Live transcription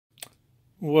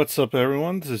What's up,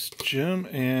 everyone? This is Jim,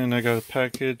 and I got a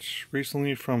package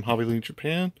recently from Hobby Link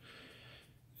Japan,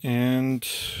 and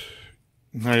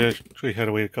I actually had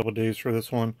to wait a couple days for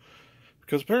this one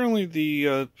because apparently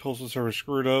the postal service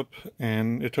screwed up,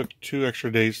 and it took 2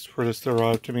 extra days for this to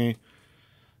arrive to me.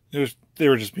 They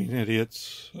were just being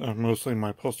idiots, mostly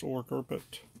my postal worker.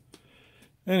 But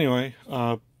anyway,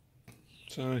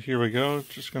 so here we go.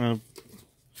 Just gonna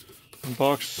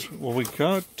unbox what we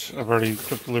got. I've already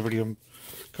took the liberty of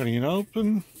cutting it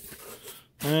open,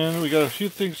 and we got a few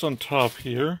things on top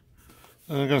here.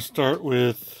 And I'm going to start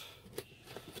with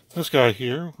this guy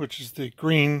here, which is the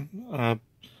green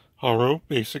Haro,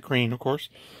 basic green, of course.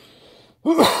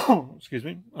 Excuse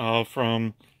me,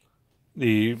 from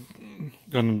the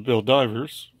Gunpla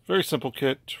Divers. Very simple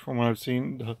kit from what I've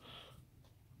seen.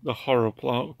 The Haro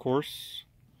plow, of course.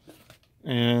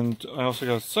 And I also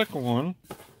got a second one,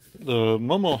 the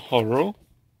Momo Haro.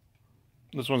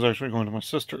 This one's actually going to my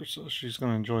sister, so she's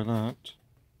going to enjoy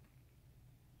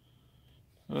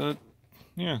that.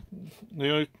 Yeah,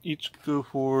 they each go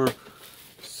for...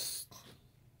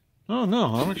 Oh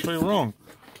no, I'm actually wrong.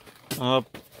 The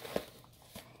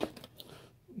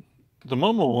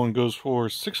Momo one goes for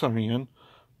 600 yen,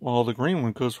 while the green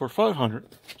one goes for 500.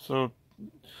 So,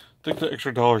 take the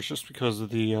extra dollars just because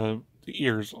of the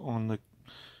ears on the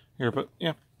here, but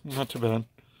yeah, not too bad.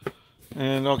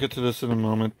 And I'll get to this in a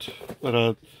moment, but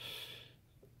as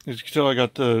you can tell, I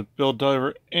got the Build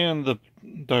Diver and the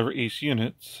Diver Ace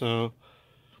unit, so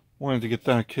wanted to get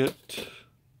that kit.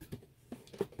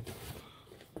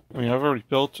 I mean, I've already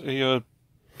built a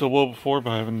Double before, but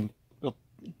I haven't built.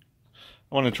 I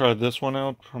want to try this one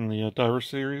out from the Diver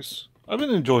series. I've been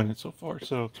enjoying it so far,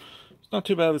 so it's not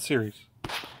too bad of a series.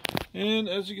 And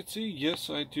as you can see, yes,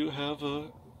 I do have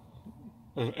a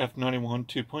F91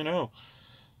 2.0.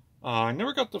 I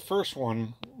never got the first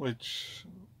one, which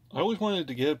I always wanted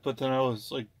to get, but then I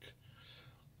was like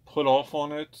put off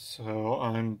on it, so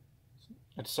I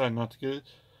decided not to get it.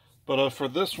 But for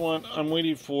this one, I'm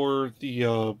waiting for the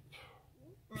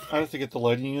I have to get the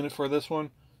lighting unit for this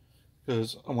one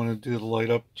because I want to do the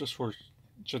light up just for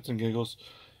shits and giggles.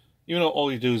 Even though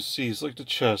all you do is see is like the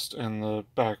chest and the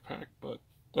backpack, but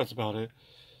that's about it.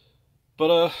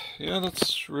 But yeah,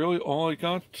 that's really all I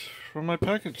got from my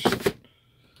package.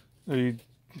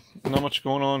 Not much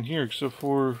going on here except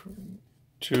for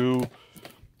 2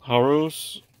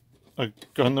 Haros, a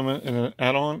Gundam and an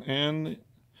add-on, and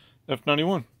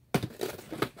F91.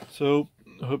 So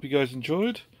I hope you guys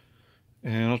enjoyed,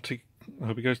 and I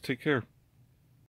hope you guys take care.